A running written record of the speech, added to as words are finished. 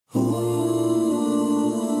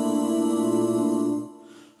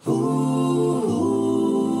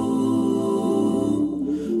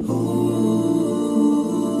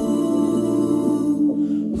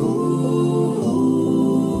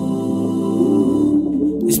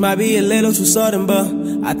might be a little too sudden, but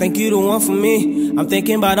I think you the one for me. I'm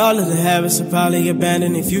thinking about all of the habits I'll probably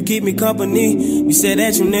abandon if you keep me company. You said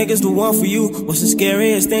that you niggas the one for you. What's the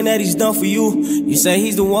scariest thing that he's done for you? You say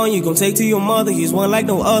he's the one you gon' take to your mother. He's one like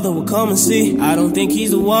no other, well come and see. I don't think he's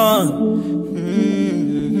the one.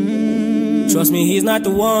 Trust me, he's not the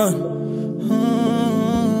one.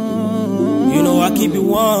 You know I keep it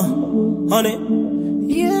 100.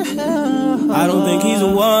 I don't think he's the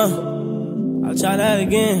one. I'll try that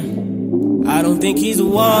again. I don't think he's the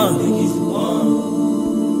one.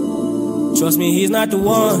 Trust me, he's not the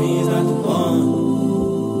one.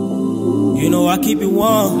 You know I keep it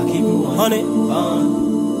 100.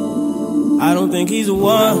 I don't think he's the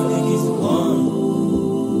one.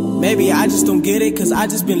 Maybe I just don't get it, cause I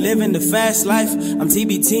just been living the fast life. I'm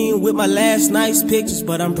TBTing with my last night's pictures,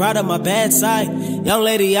 but I'm proud of my bad side. Young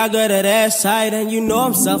lady, I got that ass tight, and you know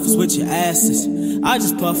I'm selfish with your asses. I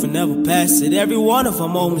just puff and never pass it. Every one of our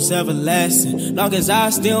moments everlasting. Long as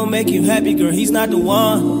I still make you happy, girl, he's not the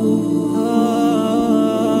one.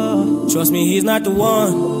 Trust me, he's not the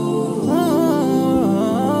one.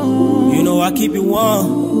 You know I keep it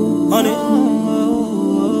 100.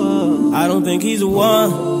 I don't think he's the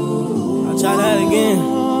one. I'll try that again.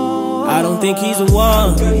 I don't think he's the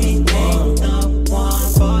one.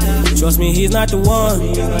 Trust me, he's not the one.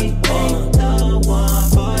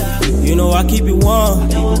 You know I keep it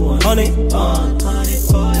 100.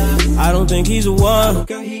 I don't think he's the one.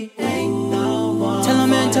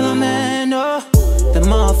 Tellaman, oh. The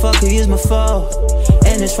motherfucker is my foe,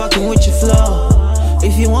 and it's fucking with your flow.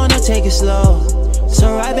 If you wanna take it slow, it's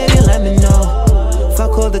alright baby, let me know.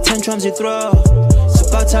 Fuck all the tantrums you throw. It's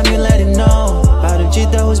about time you let him know about the G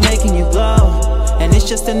that was making you glow. And it's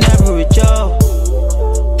just an average Joe.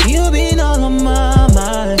 You've been all on my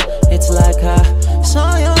mind. It's like I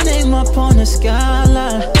saw your name up on the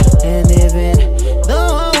skyline. And even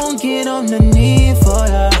though I won't get on the knee for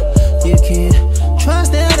ya, you can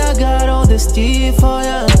trust that I got all this deep for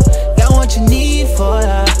ya. Got what you need for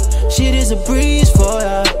ya. Shit is a breeze for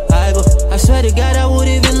ya. I swear to God I would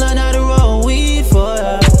even learn how to roll weed for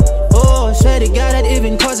ya. Oh, I swear to God I'd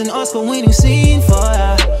even cause an Oscar-winning scene for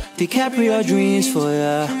ya. DiCaprio dreams for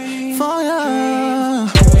ya, for ya.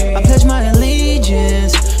 I pledge my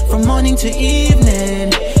allegiance from morning to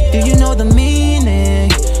evening. Do you know the meaning?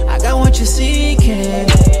 I got what you're seeking.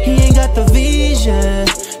 He ain't got the vision.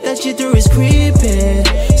 That shit through is creeping.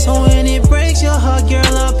 So when it breaks your heart,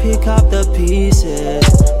 girl, I'll pick up the pieces.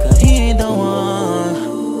 Cause he ain't the one.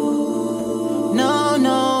 No,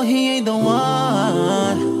 no, he ain't the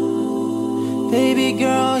one. Baby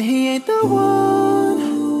girl, he ain't the one.